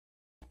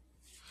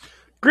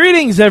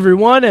Greetings,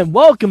 everyone, and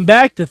welcome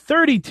back to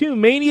 32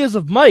 Manias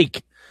of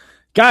Mike.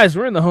 Guys,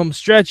 we're in the home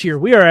stretch here.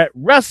 We are at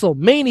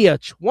Wrestlemania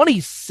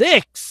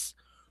 26.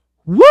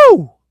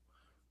 Woo!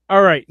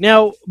 All right,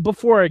 now,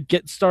 before I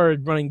get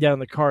started running down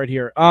the card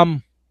here,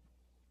 I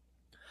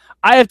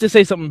have to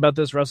say something about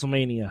this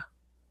WrestleMania.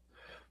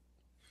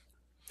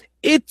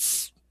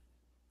 It's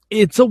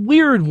a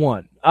weird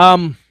one.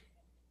 The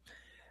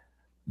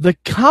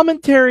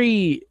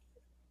commentary...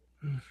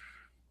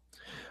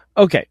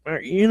 Okay,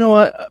 you know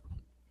what?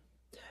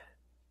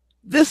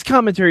 This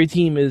commentary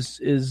team it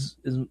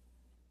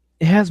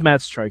has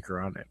Matt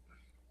Striker on it.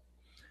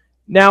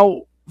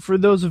 Now, for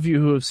those of you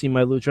who have seen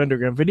my Lucha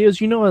Underground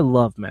videos, you know I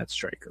love Matt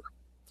Striker.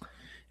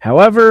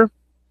 However,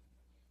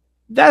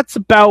 that's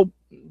about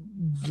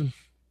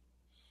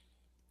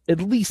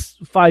at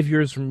least 5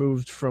 years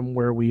removed from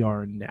where we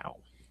are now.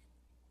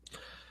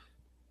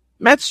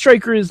 Matt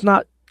Striker is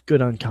not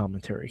good on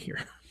commentary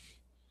here.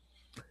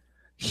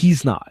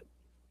 He's not.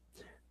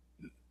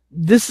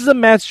 This is a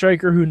Matt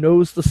Striker who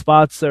knows the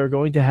spots that are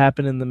going to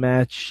happen in the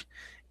match,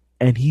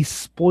 and he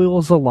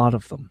spoils a lot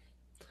of them.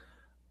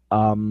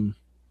 When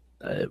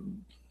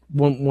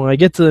I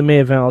get to the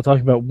main event, I'll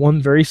talk about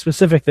one very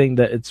specific thing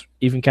that it's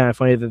even kind of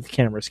funny that the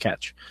cameras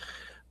catch.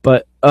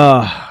 But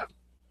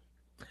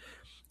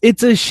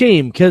it's a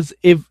shame, because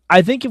if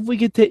we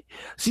could take...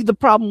 See, the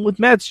problem with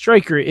Matt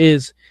Striker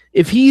is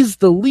if he's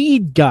the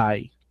lead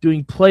guy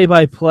doing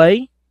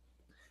play-by-play,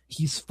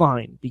 he's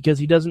fine, because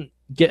he doesn't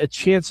get a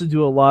chance to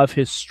do a lot of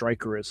his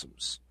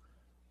Strikerisms.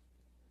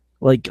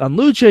 Like on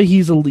Lucha,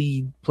 he's a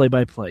lead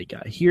play-by-play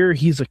guy. Here,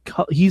 he's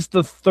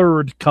the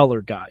third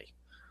color guy.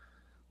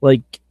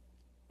 Like,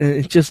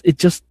 it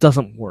just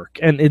doesn't work,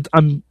 and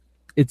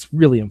it's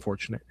really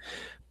unfortunate.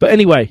 But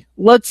anyway,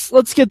 let's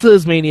get to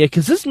this Mania,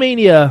 because this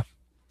Mania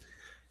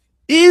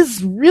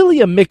is really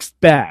a mixed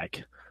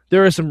bag.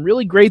 There are some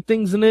really great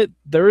things in it.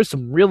 There are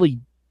some really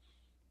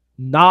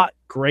not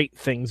great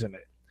things in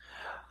it.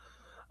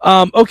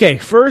 Okay,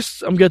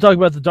 first I'm going to talk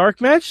about the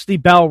dark match, the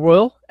Battle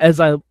Royal, as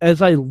I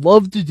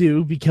love to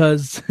do,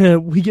 because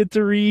we get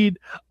to read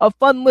a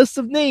fun list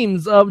of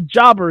names of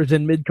jobbers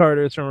and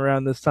mid-carders from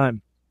around this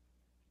time.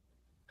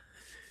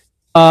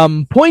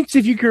 Points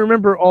if you can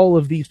remember all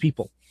of these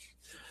people.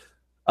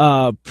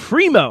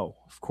 Primo,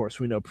 of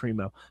course we know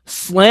Primo.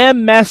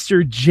 Slam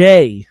Master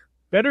J,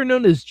 better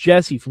known as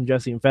Jesse from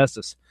Jesse and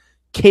Festus.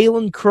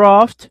 Kalen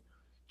Croft,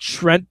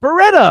 Trent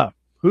Beretta.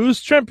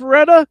 Who's Trent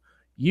Beretta?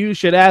 You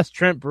should ask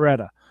Trent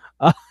Beretta.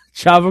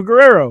 Chavo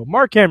Guerrero,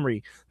 Mark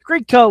Henry,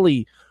 Greg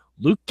Cully,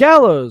 Luke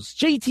Gallows,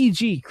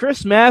 JTG,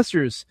 Chris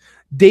Masters,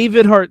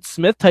 David Hart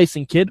Smith,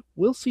 Tyson Kidd.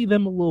 We'll see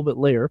them a little bit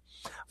later.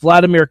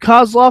 Vladimir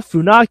Kozlov,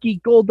 Funaki,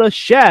 Golda,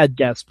 Shad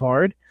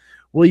Gaspard,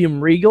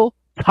 William Regal,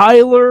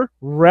 Tyler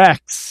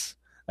Rex.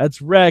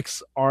 That's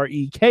Rex,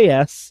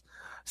 R-E-K-S.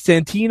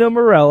 Santino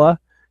Marella,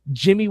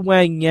 Jimmy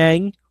Wang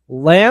Yang,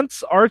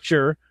 Lance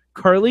Archer,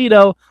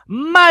 Carlito,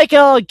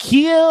 Michael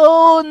Q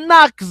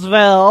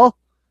Knoxville.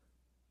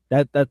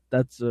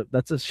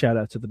 That's a shout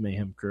out to the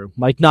Mayhem crew.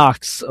 Mike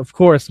Knox, of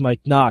course,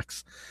 Mike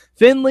Knox.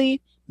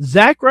 Finley,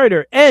 Zack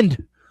Ryder,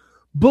 and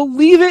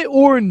believe it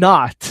or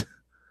not,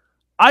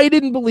 I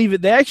didn't believe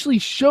it. They actually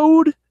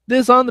showed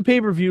this on the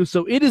pay-per-view,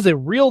 so it is a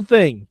real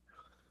thing.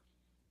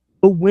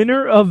 The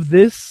winner of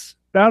this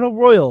Battle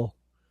Royal,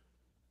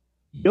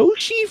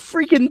 Yoshi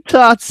freaking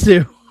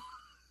Tatsu.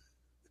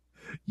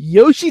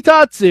 Yoshi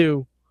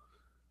Tatsu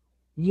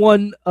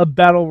won a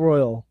Battle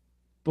Royal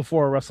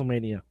before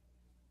WrestleMania.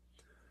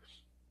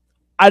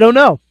 I don't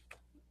know.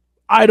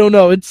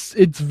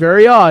 It's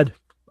very odd.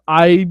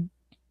 I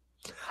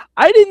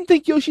didn't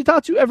think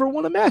Yoshitatsu ever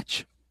won a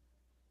match.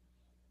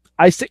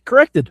 I sit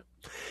corrected.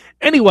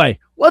 Anyway,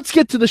 let's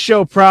get to the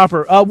show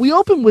proper. We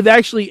open with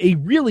actually a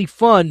really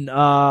fun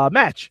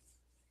match.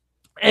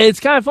 And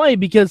it's kind of funny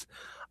because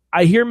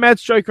I hear Matt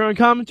Striker on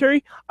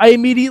commentary. I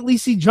immediately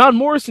see John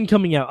Morrison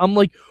coming out. I'm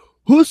like,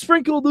 who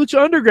sprinkled Lucha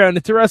Underground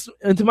into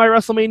my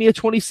WrestleMania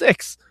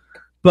 26?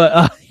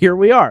 But here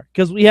we are,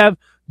 because we have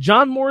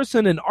John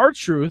Morrison and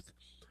R-Truth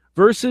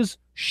versus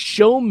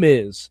Show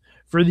Miz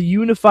for the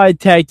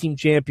Unified Tag Team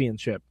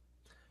Championship.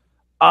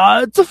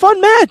 It's a fun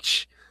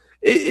match.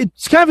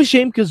 It's kind of a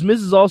shame because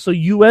Miz is also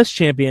U.S.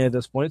 champion at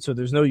this point, so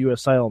there's no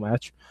U.S. title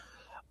match.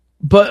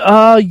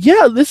 But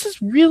yeah, this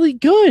is really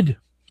good.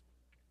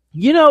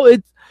 You know,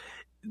 it's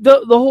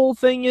the whole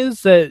thing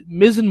is that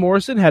Miz and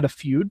Morrison had a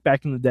feud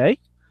back in the day.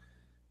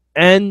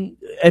 And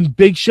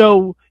Big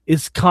Show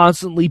is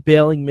constantly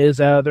bailing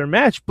Miz out of their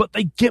match, but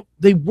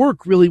they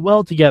work really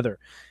well together.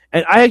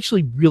 And I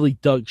actually really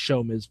dug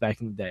Show Miz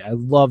back in the day. I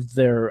loved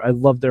their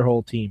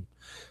whole team.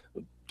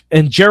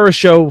 And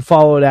Jericho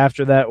followed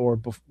after that, or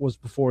was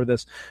before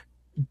this.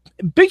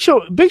 Big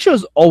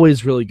Show's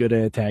always really good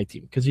at a tag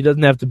team because he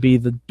doesn't have to be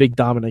the big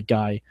dominant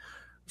guy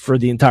for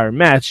the entire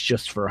match,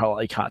 just for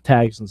like hot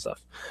tags and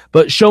stuff.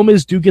 But Show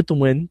Miz do get the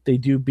win. They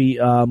do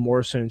beat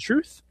Morrison and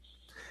Truth.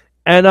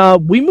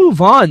 And we move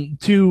on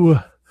to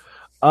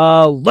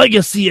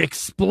Legacy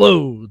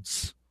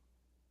Explodes.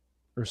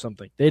 or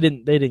something. They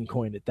didn't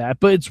coin it that,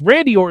 but it's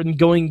Randy Orton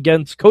going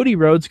against Cody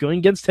Rhodes, going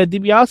against Ted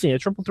DiBiase in a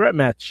triple threat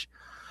match.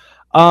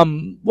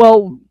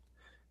 Well,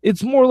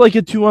 it's more like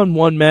a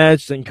 2-on-1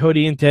 match. Then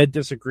Cody and Ted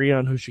disagree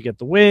on who should get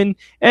the win,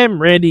 and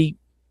Randy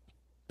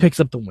picks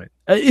up the win.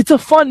 It's a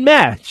fun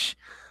match.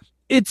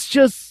 It's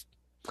just,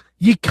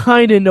 you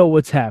kind of know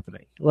what's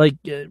happening. Like,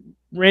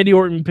 Randy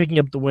Orton picking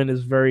up the win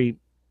is very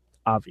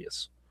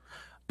obvious.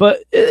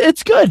 But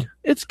it's good.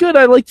 It's good.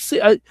 I like to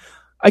see.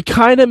 I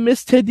kind of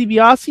miss Ted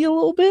DiBiase a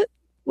little bit.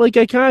 Like,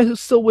 I kind of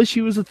still wish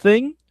he was a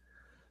thing.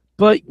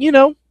 But, you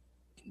know,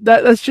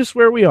 that's just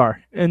where we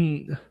are.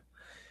 And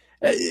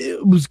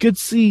it was good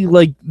to see,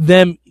 like,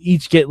 them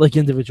each get, like,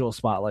 individual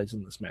spotlights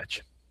in this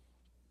match.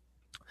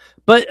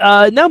 But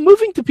now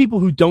moving to people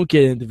who don't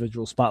get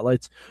individual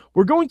spotlights,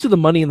 we're going to the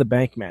Money in the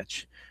Bank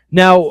match.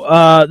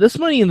 Now, this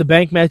Money in the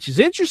Bank match is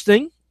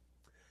interesting.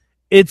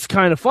 It's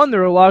kind of fun.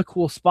 There are a lot of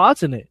cool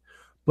spots in it.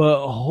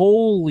 But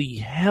holy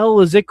hell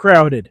is it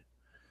crowded.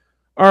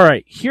 All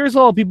right, here's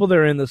all the people that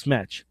are in this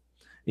match.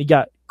 You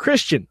got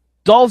Christian,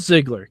 Dolph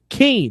Ziggler,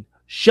 Kane,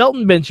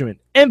 Shelton Benjamin,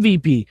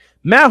 MVP,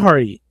 Matt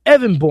Hardy,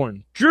 Evan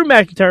Bourne, Drew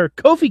McIntyre,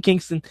 Kofi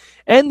Kingston,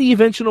 and the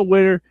eventual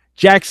winner,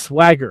 Jack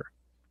Swagger.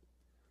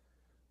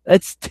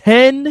 That's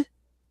 10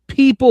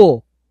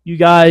 people, you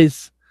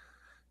guys.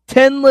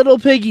 10 little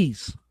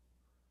piggies.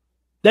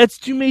 That's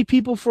too many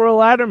people for a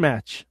ladder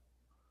match.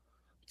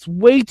 It's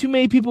way too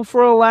many people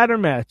for a ladder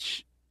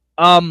match.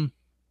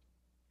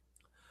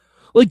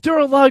 Like, there are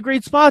a lot of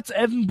great spots.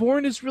 Evan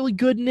Bourne is really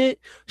good in it.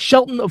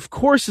 Shelton, of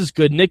course, is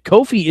good in it.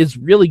 Kofi is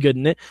really good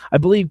in it. I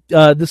believe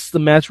this is the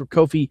match where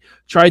Kofi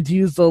tried to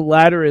use the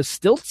ladder as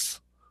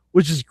stilts,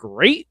 which is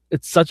great.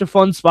 It's such a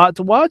fun spot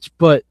to watch,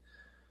 but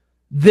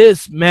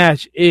this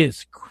match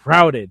is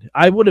crowded.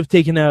 I would have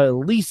taken out at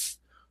least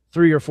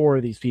 3 or 4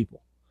 of these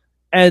people.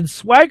 And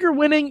Swagger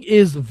winning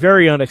is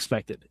very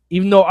unexpected.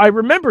 Even though I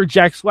remember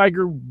Jack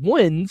Swagger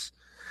wins,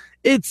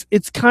 it's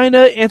kind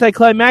of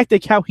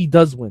anticlimactic how he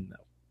does win, though.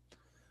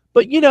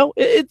 But, you know,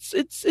 it's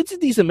a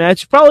decent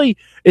match.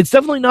 It's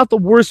definitely not the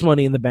worst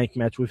Money in the Bank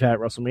match we've had at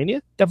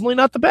WrestleMania. Definitely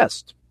not the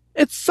best.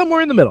 It's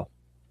somewhere in the middle.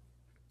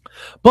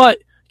 But,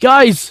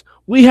 guys,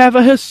 we have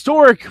a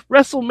historic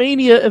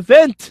WrestleMania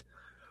event.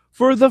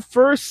 For the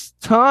first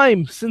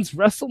time since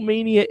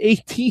WrestleMania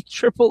 18,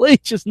 Triple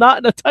H is not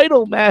in a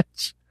title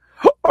match.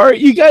 Are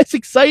you guys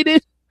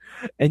excited?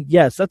 And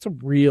yes, that's a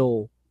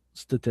real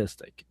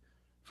statistic.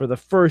 For the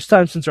first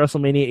time since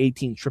WrestleMania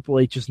 18, Triple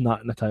H is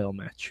not in a title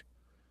match.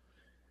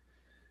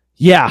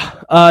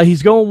 Yeah,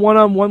 he's going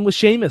one-on-one with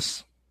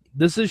Sheamus.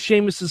 This is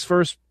Sheamus's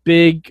first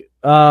big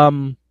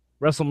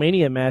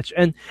WrestleMania match,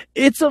 and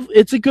it's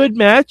a good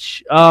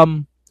match.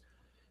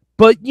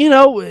 But you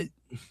know,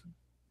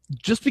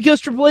 just because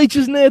Triple H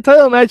isn't in a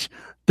title match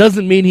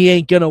doesn't mean he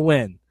ain't gonna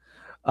win.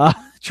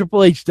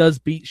 Triple H does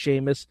beat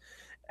Sheamus.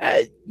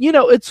 You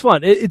know, it's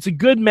fun. It's a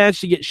good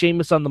match to get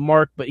Sheamus on the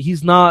mark, but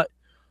he's not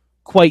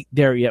quite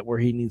there yet where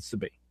he needs to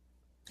be.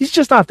 He's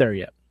just not there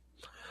yet.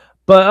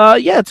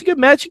 But yeah, it's a good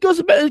match. It goes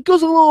a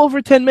little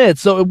over 10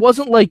 minutes, so it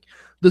wasn't like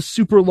the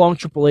super long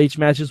Triple H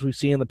matches we've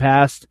seen in the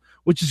past,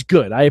 which is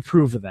good. I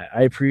approve of that.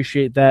 I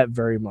appreciate that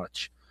very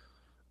much.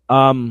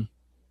 But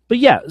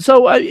yeah,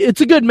 so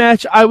it's a good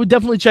match. I would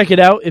definitely check it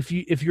out if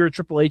you're a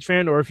Triple H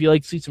fan or if you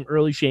like to see some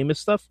early Sheamus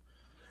stuff.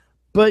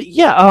 But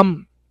yeah,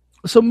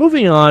 so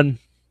moving on,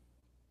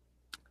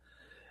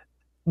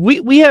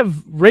 we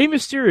have Rey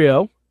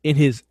Mysterio in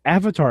his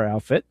Avatar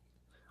outfit.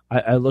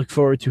 I look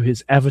forward to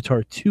his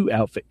Avatar 2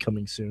 outfit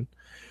coming soon.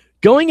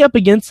 Going up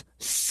against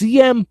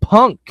CM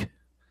Punk.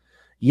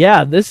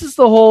 Yeah, this is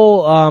the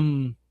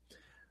whole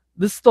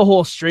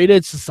straight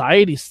edge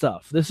society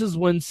stuff. This is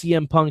when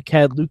CM Punk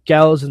had Luke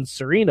Gallows and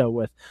Serena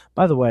with.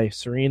 By the way,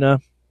 Serena,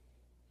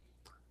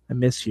 I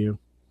miss you.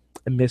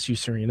 I miss you,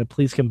 Serena.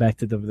 Please come back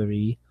to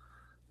WWE.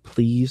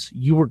 Please.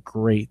 You were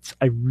great.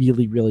 I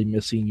really, really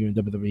miss seeing you in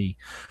WWE.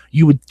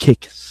 You would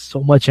kick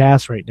so much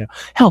ass right now.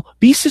 Hell,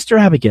 be Sister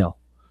Abigail.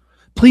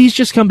 Please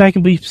just come back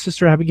and be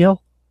Sister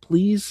Abigail.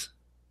 Please.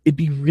 It'd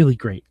be really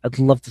great. I'd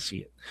love to see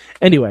it.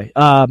 Anyway,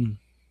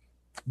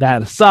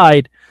 that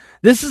aside,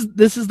 this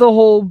is the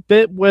whole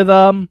bit with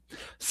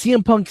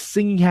CM Punk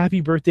singing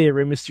Happy Birthday to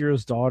Rey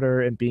Mysterio's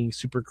daughter and being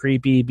super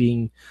creepy,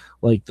 being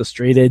like the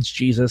straight edge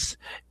Jesus.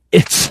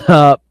 It's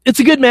a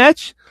good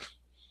match.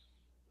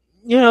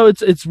 You know,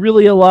 it's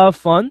really a lot of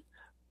fun,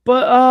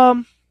 but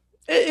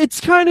it's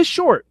kind of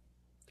short.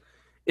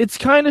 It's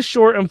kind of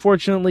short,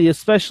 unfortunately,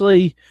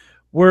 especially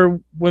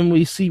when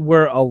we see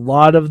where a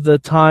lot of the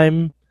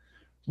time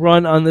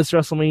run on this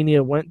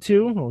WrestleMania went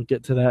to. I'll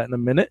get to that in a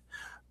minute.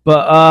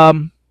 But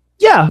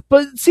yeah,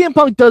 but CM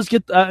Punk does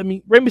get.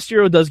 Rey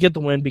Mysterio does get the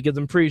win because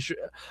I'm pretty sure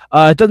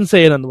it doesn't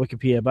say it on the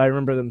Wikipedia, but I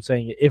remember them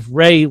saying it. If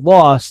Rey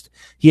lost,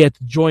 he had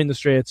to join the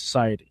Straight Edge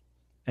Society,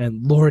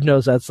 and Lord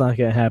knows that's not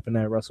going to happen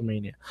at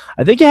WrestleMania.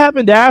 I think it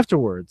happened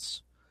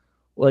afterwards.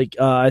 Like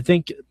I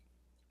think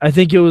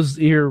it was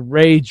either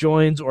Rey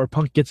joins or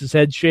Punk gets his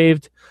head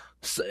shaved.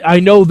 I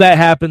know that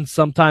happened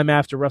sometime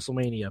after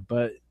WrestleMania,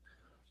 but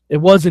it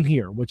wasn't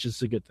here, which is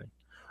a good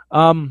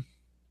thing.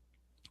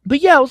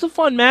 But yeah, it was a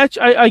fun match.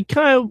 I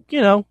kind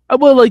of, I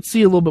would like to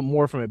see a little bit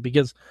more from it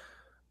because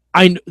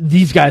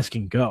these guys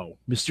can go.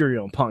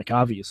 Mysterio and Punk,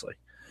 obviously.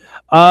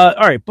 All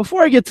right,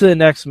 before I get to the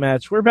next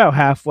match, we're about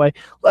halfway.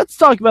 Let's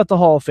talk about the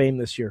Hall of Fame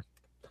this year.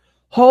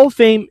 Hall of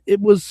Fame,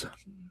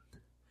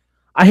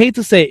 I hate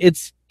to say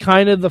it's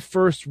kind of the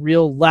first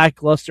real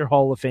lackluster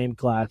Hall of Fame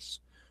class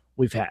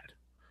we've had.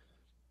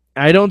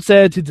 I don't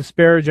say it to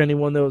disparage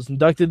anyone that was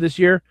inducted this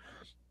year.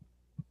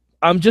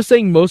 I'm just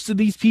saying most of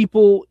these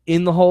people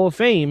in the Hall of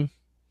Fame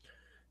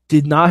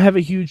did not have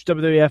a huge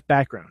WWF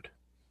background.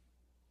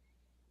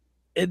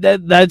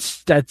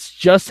 That's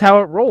just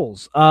how it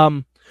rolls.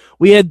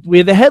 We had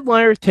the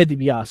headliner, Ted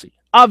DiBiase.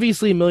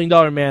 Obviously, $1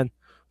 Million Man,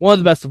 one of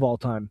the best of all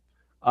time.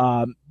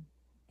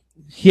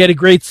 He had a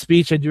great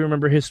speech. I do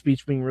remember his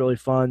speech being really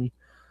fun.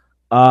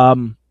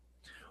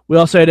 We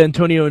also had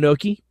Antonio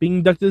Inoki being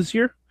inducted this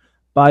year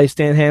by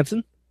Stan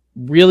Hansen.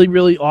 Really,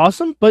 really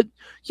awesome. But,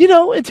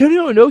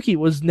 Antonio Inoki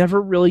was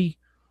never really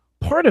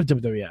part of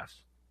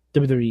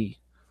WWE.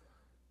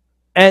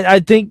 And I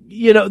think,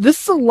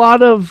 this is a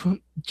lot of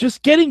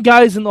just getting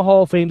guys in the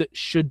Hall of Fame that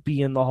should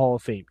be in the Hall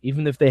of Fame,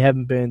 even if they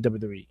haven't been in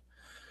WWE.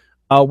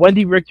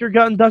 Wendy Richter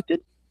got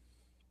inducted,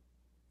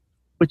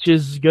 which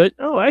is good.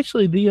 Oh,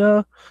 actually,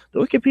 the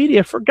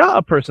Wikipedia forgot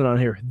a person on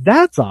here.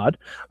 That's odd.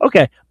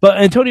 Okay, but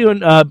Antonio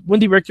and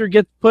Wendy Richter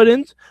get put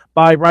in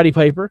by Roddy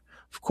Piper.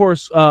 Of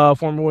course,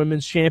 former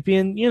women's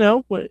champion.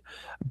 I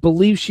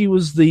believe she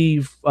was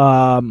the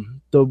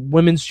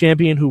women's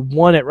champion who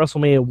won at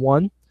WrestleMania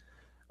 1.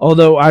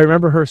 Although I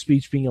remember her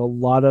speech being a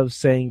lot of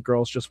saying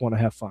girls just want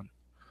to have fun.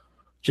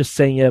 Just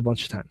saying it a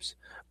bunch of times.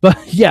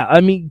 But yeah,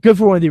 I mean, good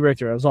for Wendy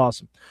Richter. That was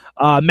awesome.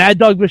 Mad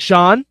Dog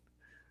Vachon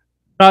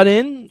got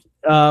in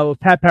with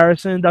Pat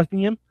Patterson inducting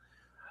him.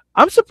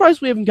 I'm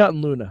surprised we haven't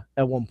gotten Luna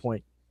at one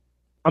point.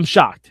 I'm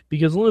shocked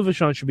because Luna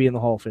Vachon should be in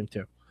the Hall of Fame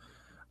too.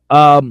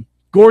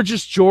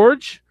 Gorgeous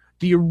George,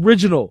 the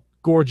original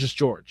Gorgeous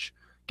George,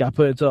 got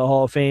put into the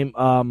Hall of Fame.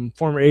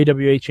 Former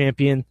AWA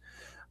champion.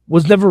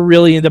 Was never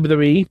really in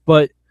WWE,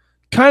 but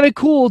kind of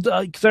cool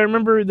because I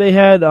remember they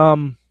had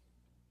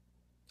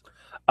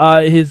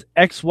his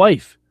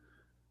ex-wife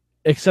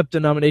accept a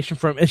nomination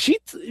from him, and she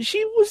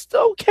was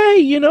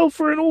okay,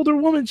 for an older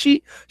woman.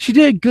 She did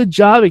a good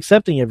job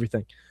accepting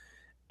everything.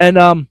 And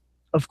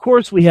of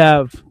course we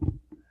have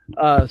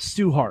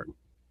Stu Hart.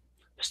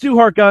 Stu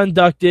Hart got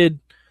inducted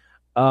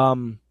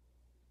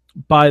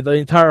by the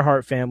entire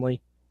Hart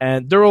family,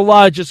 and there were a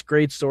lot of just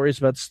great stories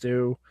about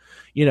Stu.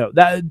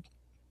 That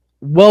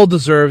well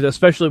deserved,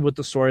 especially with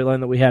the storyline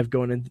that we have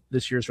going in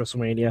this year's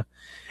WrestleMania.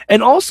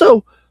 And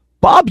also,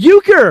 Bob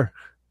Uecker,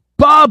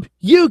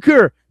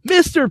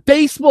 Mr.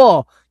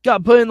 Baseball,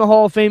 got put in the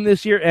Hall of Fame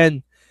this year.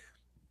 And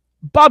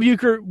Bob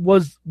Uecker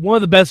was one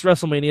of the best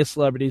WrestleMania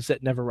celebrities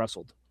that never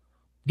wrestled.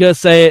 Gonna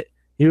say it,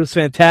 he was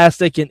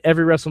fantastic in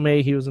every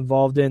WrestleMania he was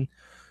involved in.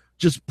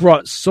 Just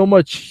brought so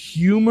much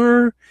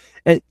humor,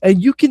 and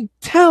you can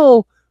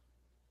tell.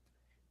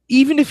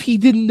 Even if he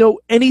didn't know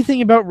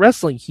anything about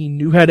wrestling, he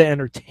knew how to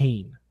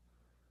entertain.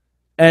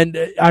 And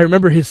I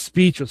remember his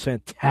speech was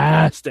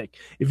fantastic.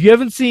 If you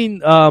haven't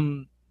seen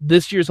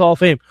this year's Hall of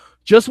Fame,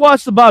 just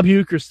watch the Bob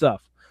Uecker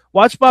stuff.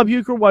 Watch Bob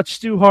Uecker, watch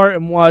Stu Hart,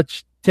 and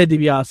watch Ted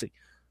DiBiase.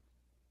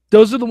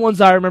 Those are the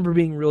ones I remember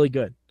being really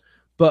good.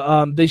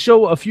 But they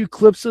show a few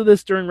clips of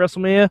this during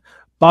WrestleMania.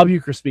 Bob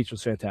Uecker's speech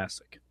was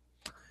fantastic.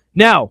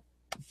 Now,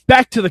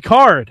 back to the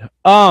card.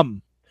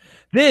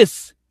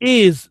 This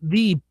is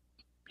the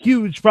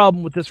huge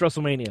problem with this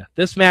WrestleMania.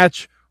 This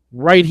match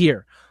right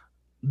here.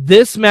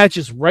 This match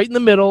is right in the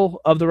middle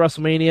of the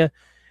WrestleMania.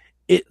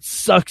 It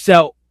sucks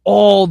out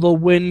all the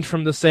wind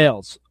from the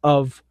sails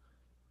of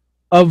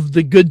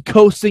the good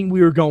coasting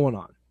we were going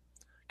on.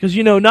 Because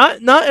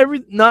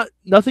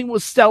nothing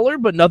was stellar,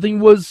 but nothing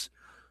was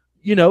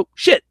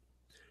shit.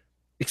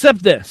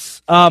 Except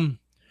this. Vince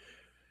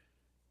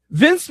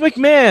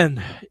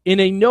McMahon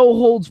in a no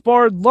holds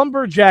barred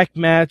lumberjack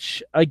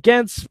match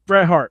against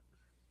Bret Hart.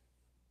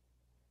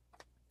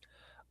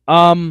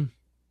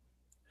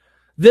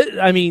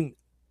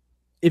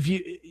 If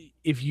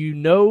you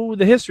know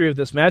the history of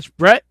this match,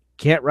 Bret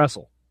can't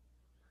wrestle.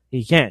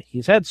 He can't.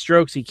 He's had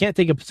strokes. He can't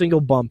take a single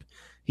bump.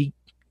 He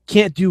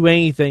can't do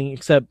anything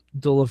except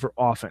deliver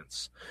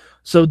offense.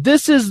 So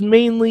this is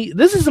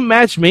a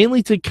match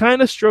mainly to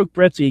kind of stroke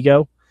Bret's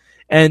ego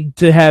and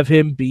to have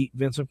him beat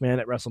Vince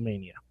McMahon at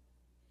WrestleMania,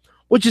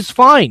 which is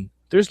fine.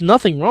 There's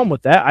nothing wrong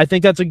with that. I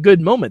think that's a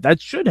good moment. That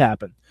should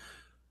happen.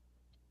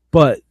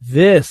 But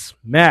this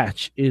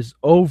match is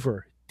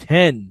over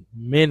 10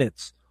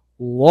 minutes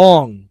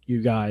long,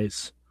 you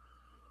guys.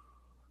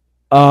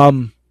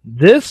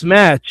 This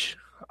match,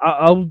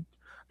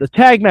 the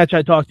tag match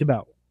I talked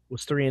about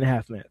was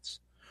 3.5 minutes.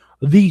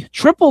 The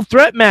triple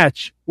threat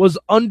match was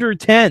under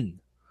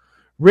 10.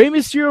 Rey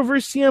Mysterio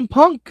versus CM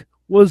Punk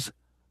was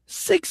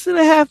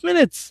 6.5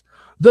 minutes.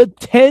 The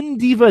 10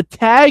 Diva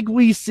tag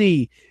we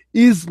see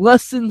is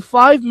less than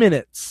 5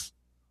 minutes.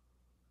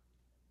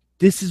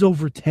 This is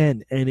over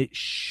 10, and it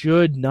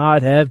should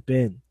not have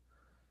been.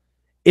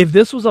 If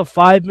this was a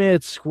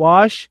 5-minute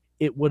squash,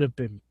 it would have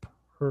been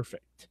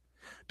perfect.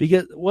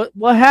 Because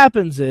what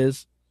happens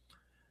is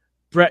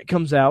Bret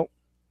comes out,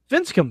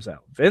 Vince comes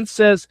out. Vince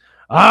says,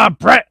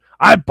 Bret,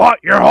 I bought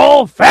your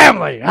whole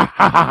family.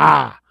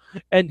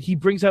 And he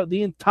brings out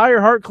the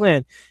entire Hart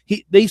clan.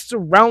 They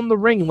surround the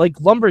ring like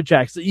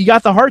lumberjacks. You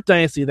got the Hart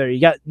dynasty there. You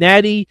got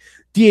Natty,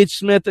 D.H.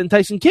 Smith, and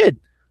Tyson Kidd.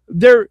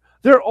 They're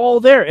all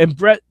there. And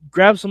Bret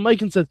grabs the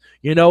mic and says,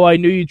 I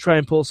knew you'd try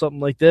and pull something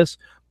like this,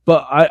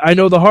 but I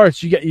know the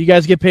Harts. You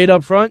guys get paid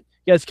up front.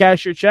 You guys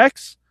cash your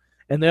checks.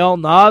 And they all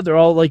nod. They're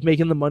all like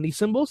making the money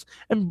symbols.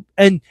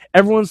 And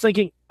everyone's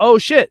thinking, oh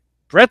shit,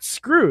 Bret's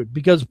screwed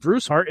because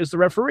Bruce Hart is the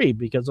referee.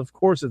 Because of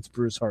course it's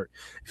Bruce Hart.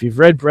 If you've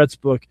read Bret's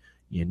book,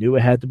 you knew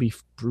it had to be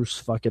Bruce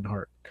fucking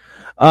Hart.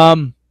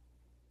 And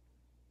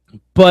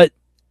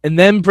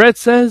then Bret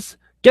says,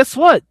 guess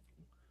what?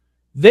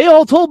 They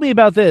all told me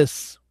about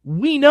this.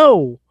 We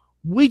know.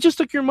 We just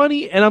took your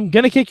money and I'm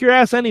going to kick your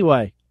ass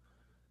anyway.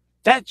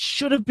 That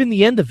should have been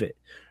the end of it.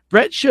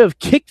 Bret should have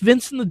kicked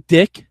Vince in the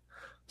dick,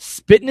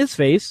 spit in his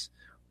face,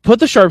 put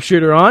the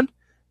sharpshooter on.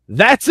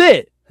 That's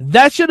it.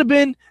 That should have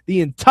been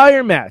the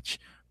entire match.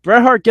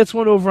 Bret Hart gets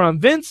one over on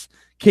Vince,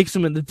 kicks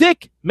him in the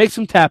dick, makes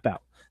him tap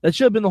out. That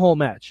should have been the whole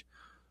match.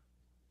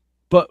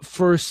 But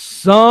for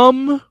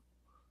some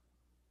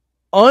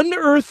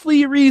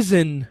unearthly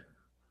reason,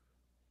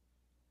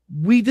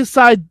 we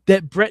decide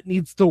that Bret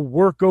needs to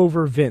work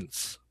over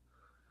Vince.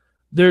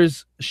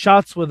 There's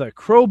shots with a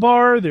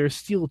crowbar. There's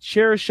steel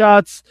chair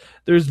shots.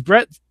 There's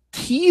Bret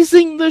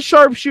teasing the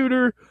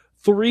sharpshooter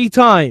 3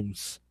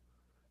 times.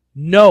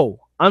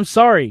 No, I'm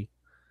sorry.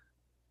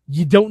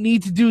 You don't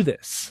need to do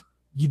this.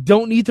 You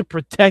don't need to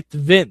protect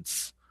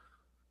Vince.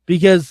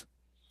 Because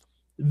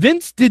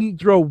Vince didn't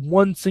throw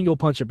one single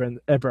punch at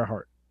Bret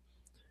Hart.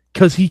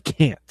 Because he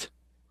can't.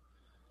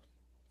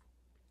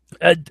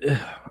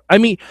 I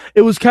mean,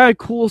 it was kind of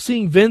cool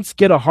seeing Vince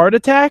get a heart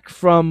attack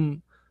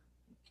from,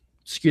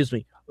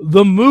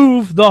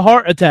 the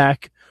heart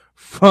attack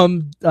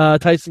from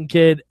Tyson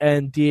Kidd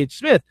and D.H.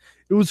 Smith.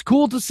 It was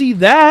cool to see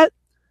that.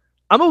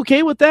 I'm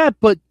okay with that,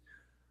 but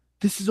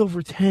this is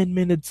over 10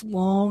 minutes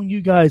long,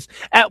 you guys.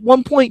 At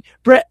one point,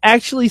 Bret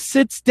actually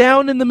sits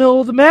down in the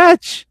middle of the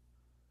match.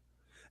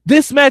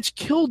 This match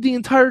killed the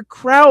entire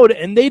crowd,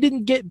 and they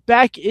didn't get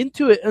back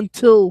into it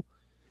until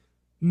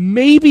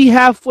maybe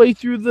halfway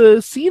through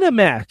the Cena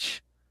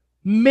match.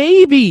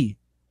 Maybe.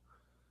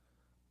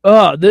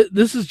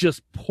 This is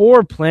just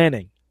poor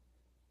planning.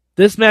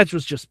 This match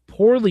was just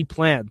poorly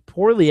planned,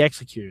 poorly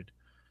executed.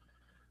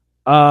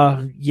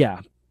 Yeah.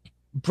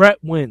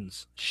 Bret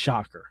wins.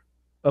 Shocker.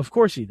 Of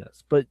course he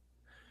does. But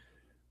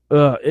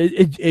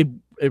it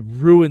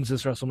ruins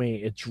this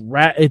WrestleMania.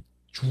 It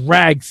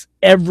drags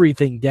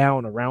everything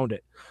down around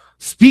it.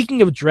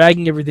 Speaking of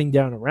dragging everything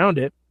down around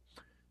it,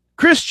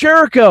 Chris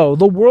Jericho,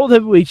 the World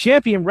Heavyweight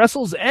Champion,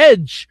 wrestles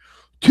Edge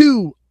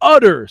to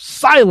utter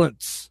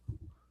silence.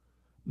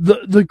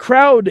 The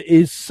crowd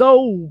is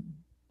so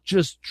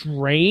just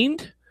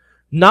drained,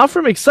 not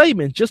from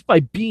excitement, just by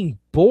being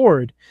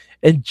bored.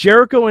 And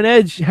Jericho and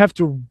Edge have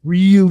to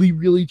really,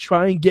 really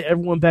try and get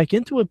everyone back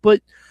into it,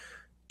 but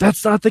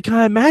that's not the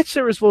kind of match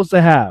they were supposed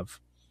to have.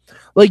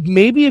 Like,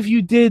 maybe if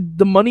you did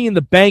the Money in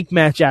the Bank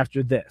match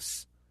after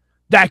this,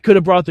 that could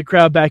have brought the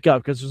crowd back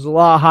up, because there's a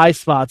lot of high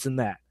spots in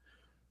that.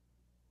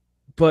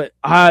 But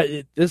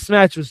this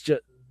match was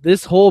just,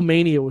 this whole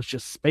Mania was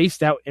just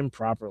spaced out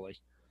improperly.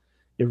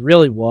 It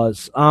really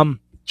was.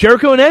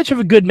 Jericho and Edge have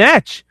a good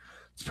match.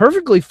 It's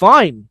perfectly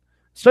fine.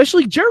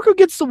 Especially Jericho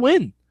gets the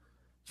win.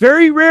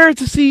 Very rare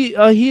to see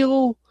a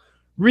heel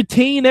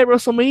retain at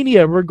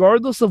WrestleMania,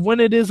 regardless of when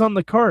it is on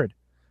the card.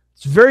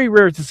 It's very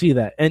rare to see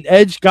that. And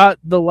Edge got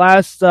the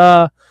last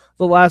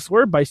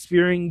word by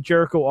spearing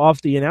Jericho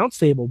off the announce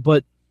table.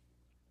 But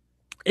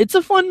it's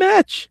a fun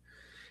match.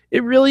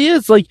 It really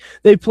is. Like,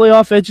 they play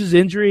off Edge's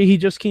injury he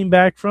just came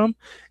back from.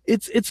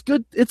 It's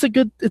good. It's a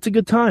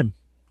good time.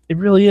 It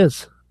really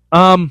is.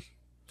 The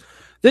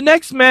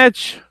next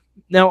match.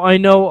 Now, I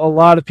know a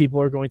lot of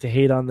people are going to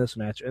hate on this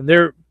match, and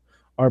there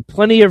are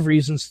plenty of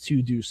reasons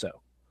to do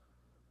so.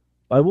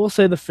 But I will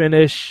say the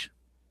finish,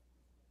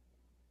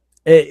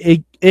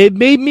 it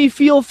made me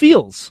feel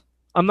feels.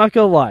 I'm not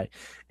going to lie.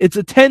 It's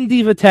a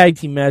 10-diva tag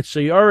team match, so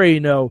you already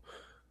know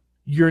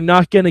you're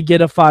not going to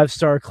get a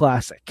 5-star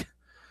classic.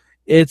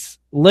 It's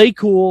Lay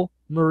Cool,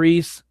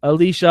 Maurice,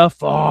 Alicia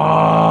Fox,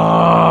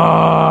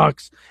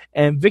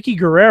 and Vicky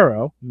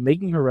Guerrero,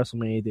 making her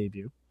WrestleMania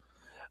debut,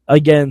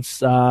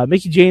 against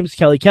Mickie James,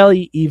 Kelly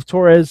Kelly, Eve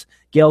Torres,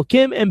 Gail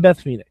Kim, and Beth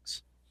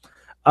Phoenix.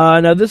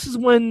 Now, this is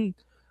when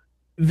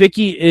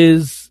Vicky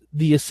is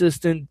the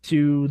assistant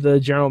to the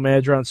general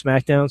manager on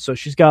SmackDown, so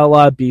she's got a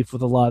lot of beef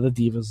with a lot of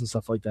the divas and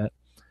stuff like that.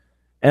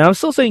 And I'm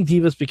still saying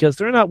divas because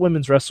they're not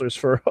women's wrestlers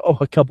for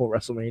a couple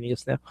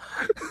WrestleManias now.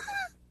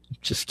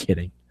 Just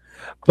kidding.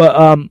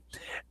 But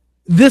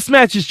this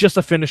match is just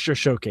a finisher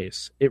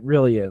showcase. It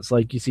really is.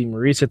 Like, you see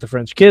Maurice hit the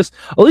French kiss.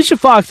 Alicia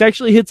Fox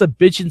actually hits a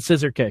bitchin'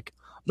 scissor kick.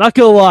 Not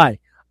gonna lie.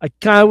 I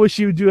kind of wish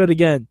she would do it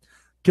again,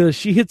 because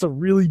she hits a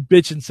really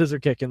bitchin' scissor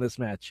kick in this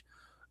match.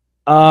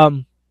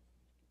 But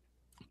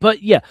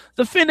But yeah,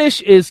 the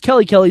finish is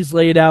Kelly's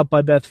laid out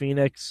by Beth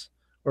Phoenix.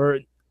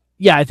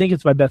 I think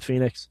it's by Beth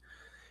Phoenix.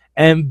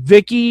 And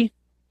Vicky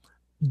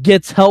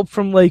gets help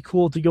from Lay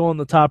Cool to go on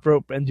the top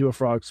rope and do a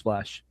frog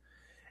splash.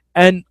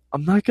 And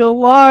I'm not going to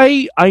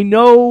lie, I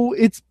know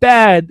it's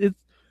bad.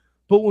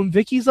 But when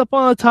Vicky's up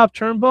on the top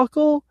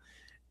turnbuckle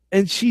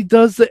and she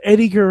does the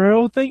Eddie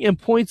Guerrero thing and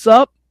points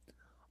up,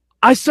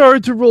 I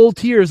started to roll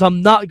tears.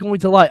 I'm not going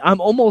to lie. I'm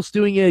almost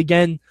doing it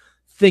again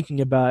thinking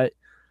about it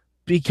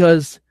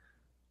because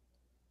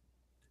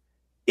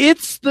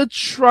it's the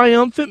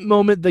triumphant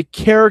moment the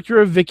character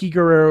of Vicky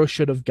Guerrero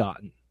should have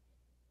gotten.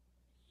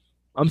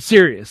 I'm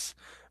serious.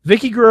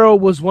 Vicky Guerrero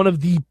was one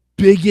of the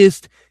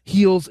biggest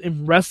heels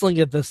in wrestling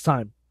at this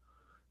time.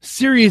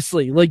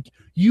 Seriously, like,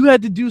 you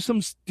had to do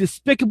some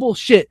despicable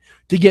shit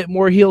to get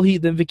more heel heat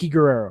than Vicky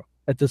Guerrero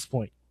at this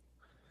point.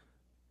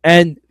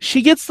 And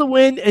she gets the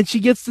win, and she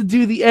gets to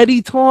do the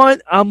Eddie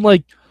taunt. I'm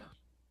like,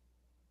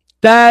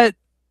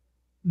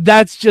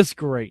 that's just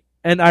great.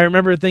 And I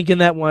remember thinking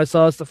that when I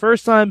saw this the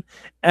first time,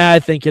 and I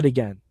think it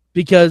again.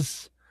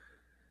 Because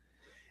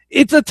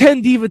it's a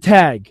 10 diva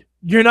tag.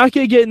 You're not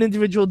going to get an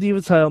individual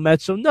diva title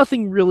match, so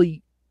nothing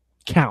really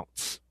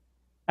counts.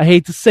 I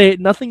hate to say it,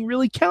 nothing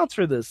really counts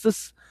for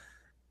this.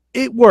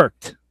 It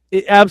worked.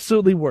 It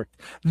absolutely worked.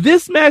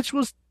 This match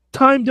was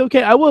timed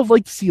okay. I would have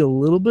liked to see a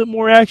little bit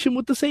more action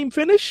with the same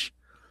finish,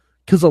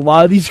 because a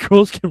lot of these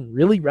girls can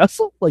really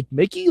wrestle, like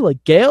Mickey,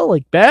 like Gail,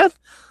 like Beth.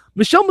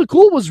 Michelle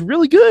McCool was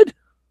really good.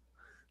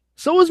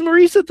 So was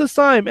Maurice at this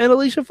time, and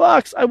Alicia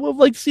Fox. I would have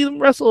liked to see them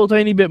wrestle a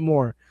tiny bit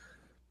more.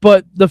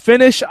 But the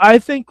finish, I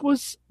think,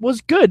 was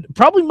good.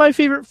 Probably my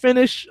favorite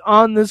finish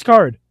on this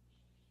card.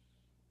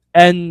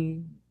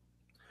 And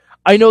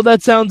I know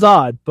that sounds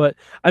odd, but,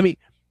 I mean,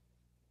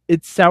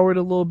 it soured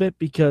a little bit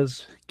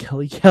because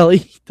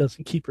Kelly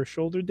doesn't keep her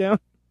shoulder down.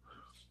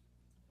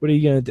 What are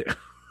you going to do?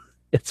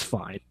 It's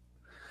fine.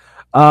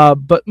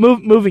 But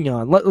moving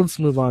on. Let's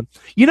move on.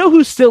 You know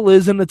who still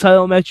is in the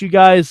title match, you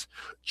guys?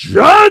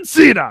 John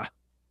Cena!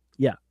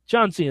 Yeah,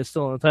 John Cena is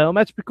still in the title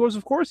match because,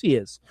 of course, he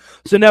is.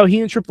 So now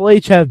he and Triple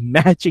H have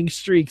matching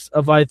streaks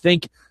of, I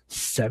think,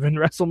 7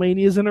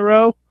 WrestleManias in a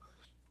row.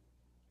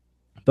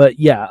 But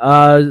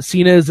yeah,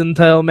 Cena is in the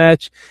title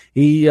match.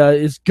 He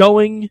is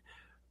going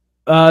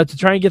to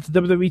try and get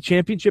the WWE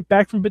Championship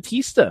back from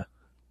Batista.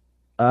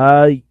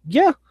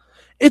 Yeah,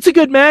 it's a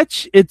good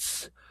match.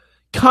 It's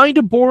kind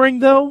of boring,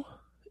 though.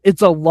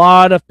 It's a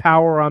lot of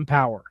power on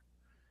power.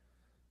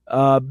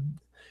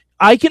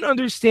 I can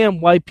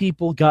understand why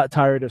people got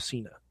tired of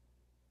Cena.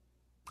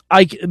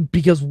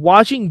 Because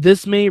watching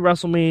this many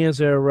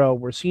WrestleManias in a row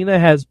where Cena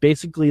has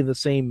basically the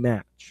same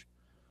match,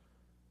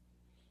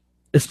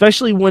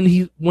 especially when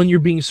you're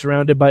being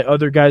surrounded by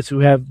other guys who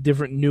have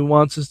different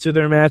nuances to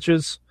their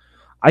matches,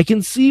 I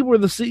can see where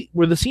the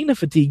Cena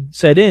fatigue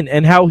set in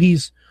and how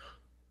he's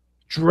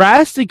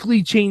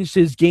drastically changed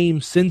his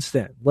game since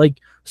then. Like,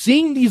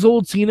 seeing these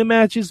old Cena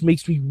matches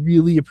makes me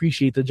really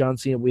appreciate the John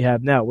Cena we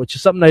have now, which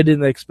is something I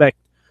didn't expect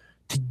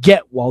to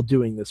get while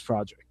doing this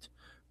project.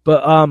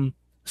 But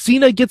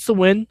Cena gets the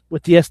win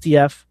with the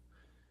STF,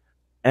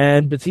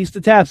 and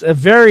Batista taps. A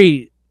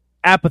very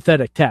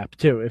apathetic tap,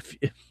 too,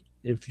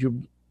 if you're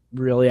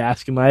really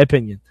asking my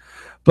opinion.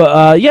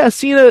 But yeah,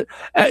 Cena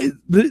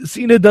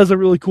does a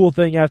really cool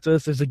thing after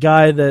this. There's a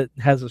guy that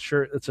has a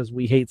shirt that says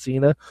 "We hate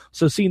Cena."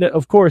 So Cena,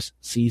 of course,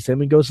 sees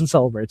him and goes and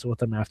celebrates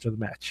with him after the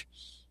match.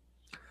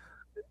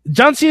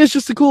 John Cena's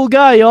just a cool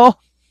guy, y'all.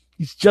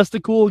 He's just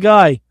a cool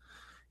guy.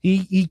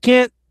 He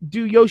can't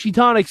do Yoshi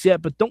Tonics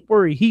yet, but don't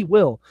worry, he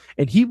will.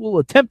 And he will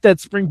attempt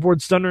that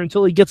springboard stunner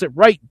until he gets it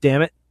right,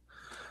 damn it.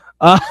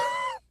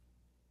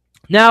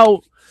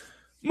 Now,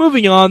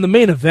 moving on, the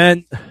main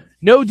event.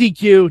 No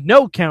DQ,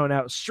 no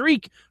countout,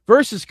 streak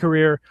versus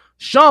career.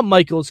 Shawn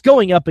Michaels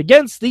going up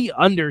against The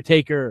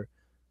Undertaker.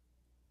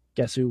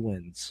 Guess who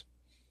wins?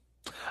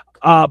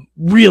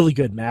 Really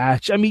good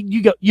match. I mean,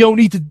 you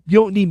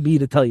don't need me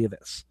to tell you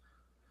this.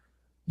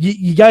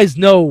 You guys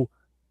know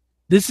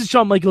this is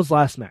Shawn Michaels'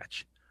 last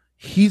match.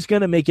 He's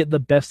going to make it the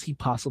best he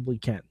possibly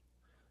can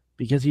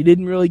because he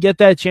didn't really get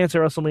that chance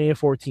at WrestleMania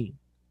 14.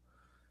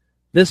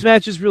 This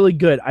match is really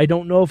good. I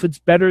don't know if it's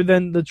better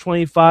than the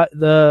 25,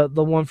 the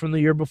one from the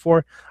year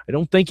before. I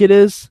don't think it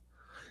is.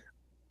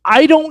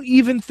 I don't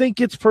even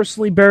think it's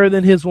personally better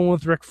than his one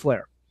with Ric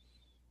Flair.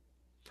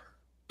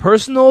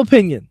 Personal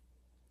opinion.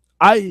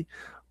 I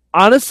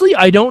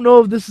don't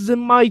know if this is in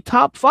my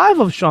top 5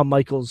 of Shawn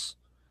Michaels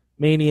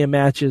Mania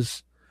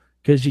matches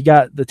because you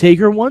got the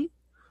Taker one,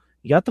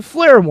 you got the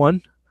Flair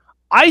one.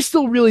 I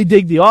still really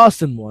dig the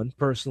Austin one,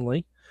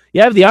 personally.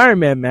 You have the Iron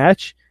Man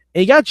match,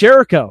 and you got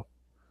Jericho.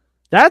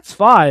 That's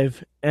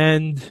 5,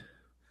 and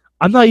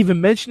I'm not even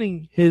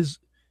mentioning his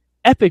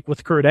epic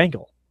with Kurt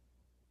Angle.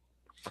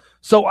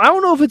 So I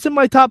don't know if it's in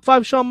my top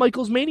 5 Shawn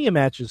Michaels Mania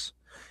matches.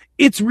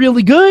 It's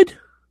really good.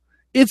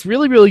 It's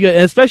really, really good.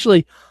 And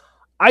especially,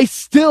 I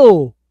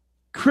still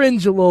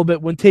cringe a little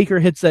bit when Taker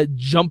hits that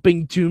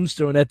jumping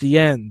tombstone at the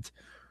end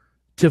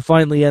to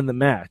finally end the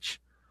match.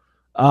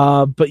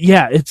 But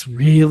yeah, it's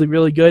really,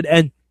 really good.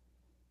 And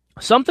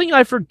Something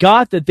I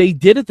forgot that they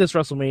did at this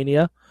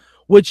WrestleMania,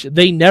 which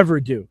they never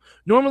do.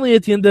 Normally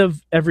at the end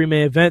of every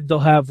main event, they'll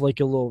have like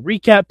a little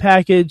recap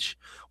package,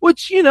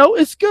 which,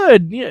 is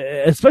good,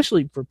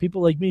 especially for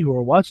people like me who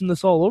are watching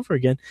this all over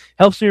again.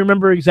 Helps me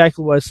remember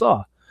exactly what I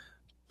saw.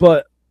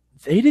 But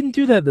they didn't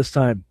do that this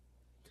time.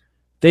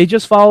 They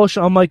just follow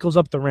Shawn Michaels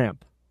up the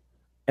ramp.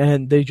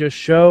 And they just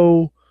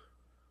show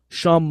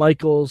Shawn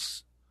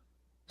Michaels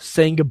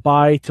saying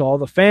goodbye to all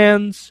the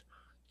fans,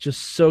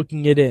 just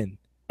soaking it in.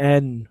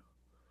 And,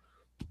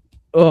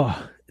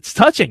 it's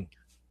touching.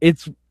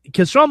 It's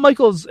because Shawn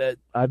Michaels,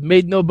 I've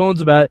made no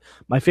bones about it,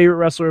 my favorite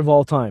wrestler of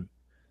all time.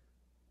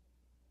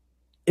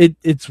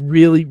 It's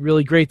really,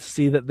 really great to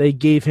see that they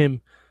gave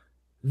him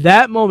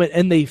that moment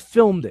and they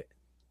filmed it.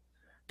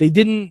 They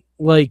didn't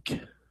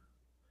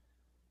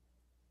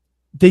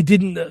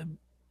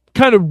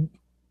kind of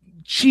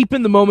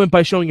cheapen the moment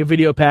by showing a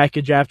video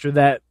package after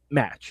that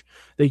match.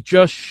 They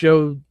just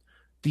showed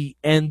the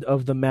end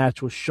of the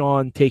match with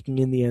Shawn taking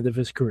in the end of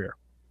his career.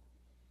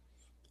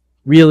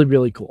 Really,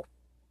 really cool.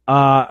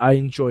 I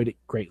enjoyed it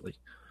greatly.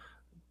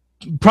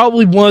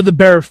 Probably one of the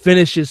better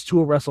finishes to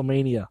a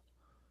WrestleMania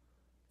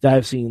that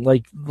I've seen,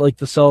 like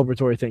the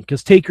celebratory thing.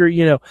 Because Taker,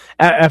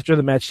 after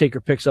the match, Taker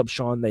picks up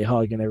Shawn, they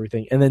hug and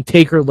everything, and then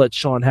Taker lets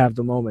Shawn have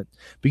the moment.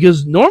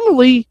 Because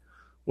normally,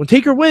 when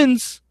Taker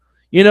wins,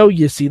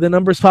 you see the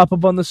numbers pop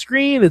up on the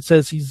screen. It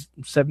says he's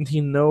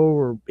 17-0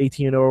 or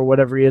 18-0 or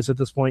whatever he is at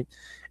this point,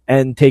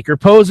 and Taker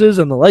poses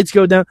and the lights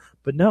go down.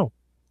 But no,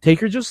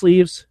 Taker just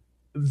leaves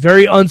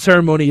very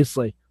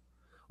unceremoniously.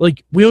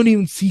 Like, we don't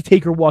even see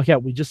Taker walk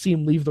out. We just see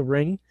him leave the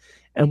ring,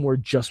 and we're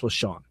just with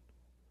Shawn.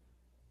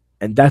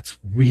 And that's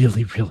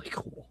really, really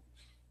cool.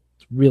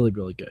 It's really,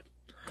 really good.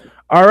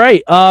 All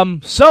right.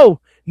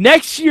 So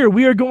next year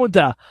we are going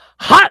to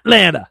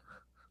Hotlanta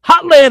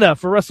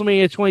for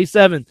WrestleMania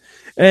 27.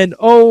 And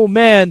oh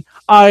man,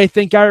 I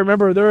think I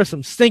remember there are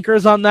some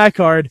stinkers on that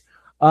card.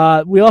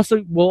 We'll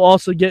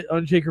also get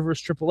Undertaker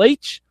versus Triple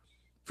H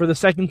for the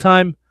second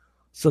time.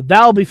 So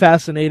that'll be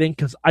fascinating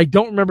because I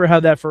don't remember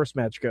how that first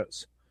match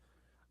goes.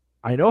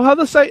 I know how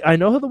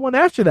the one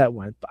after that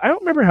went, but I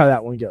don't remember how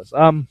that one goes.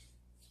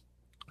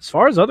 As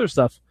far as other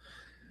stuff,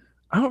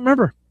 I don't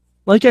remember.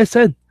 Like I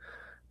said,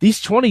 these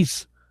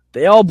 20s,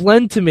 they all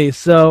blend to me,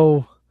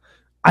 so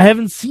I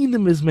haven't seen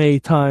them as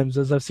many times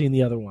as I've seen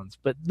the other ones.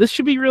 But this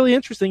should be really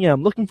interesting. Yeah,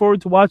 I'm looking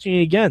forward to watching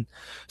it again.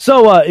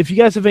 So if you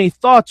guys have any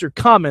thoughts or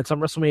comments on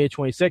WrestleMania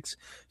 26,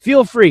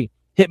 feel free.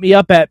 Hit me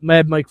up at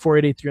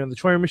MadMike4883 on the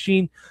Twitter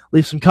machine.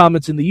 Leave some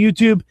comments in the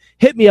YouTube.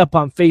 Hit me up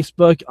on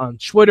Facebook, on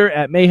Twitter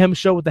at Mayhem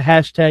Show with the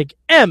hashtag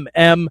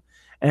MM.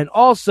 And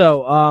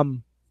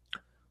also,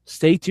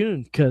 stay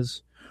tuned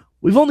because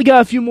we've only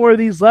got a few more of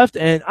these left.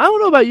 And I don't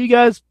know about you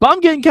guys, but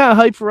I'm getting kind of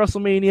hyped for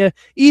WrestleMania,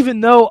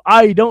 even though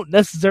I don't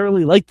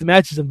necessarily like the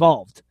matches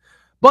involved.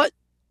 But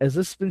as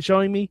this has been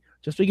showing me,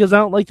 just because I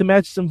don't like the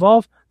matches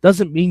involved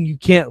doesn't mean you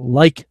can't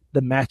like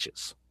the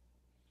matches.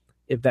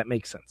 If that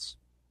makes sense.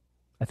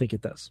 I think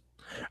it does.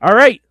 All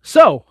right,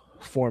 so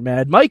for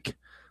Mad Mike,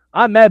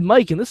 I'm Mad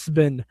Mike, and this has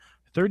been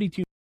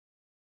 32.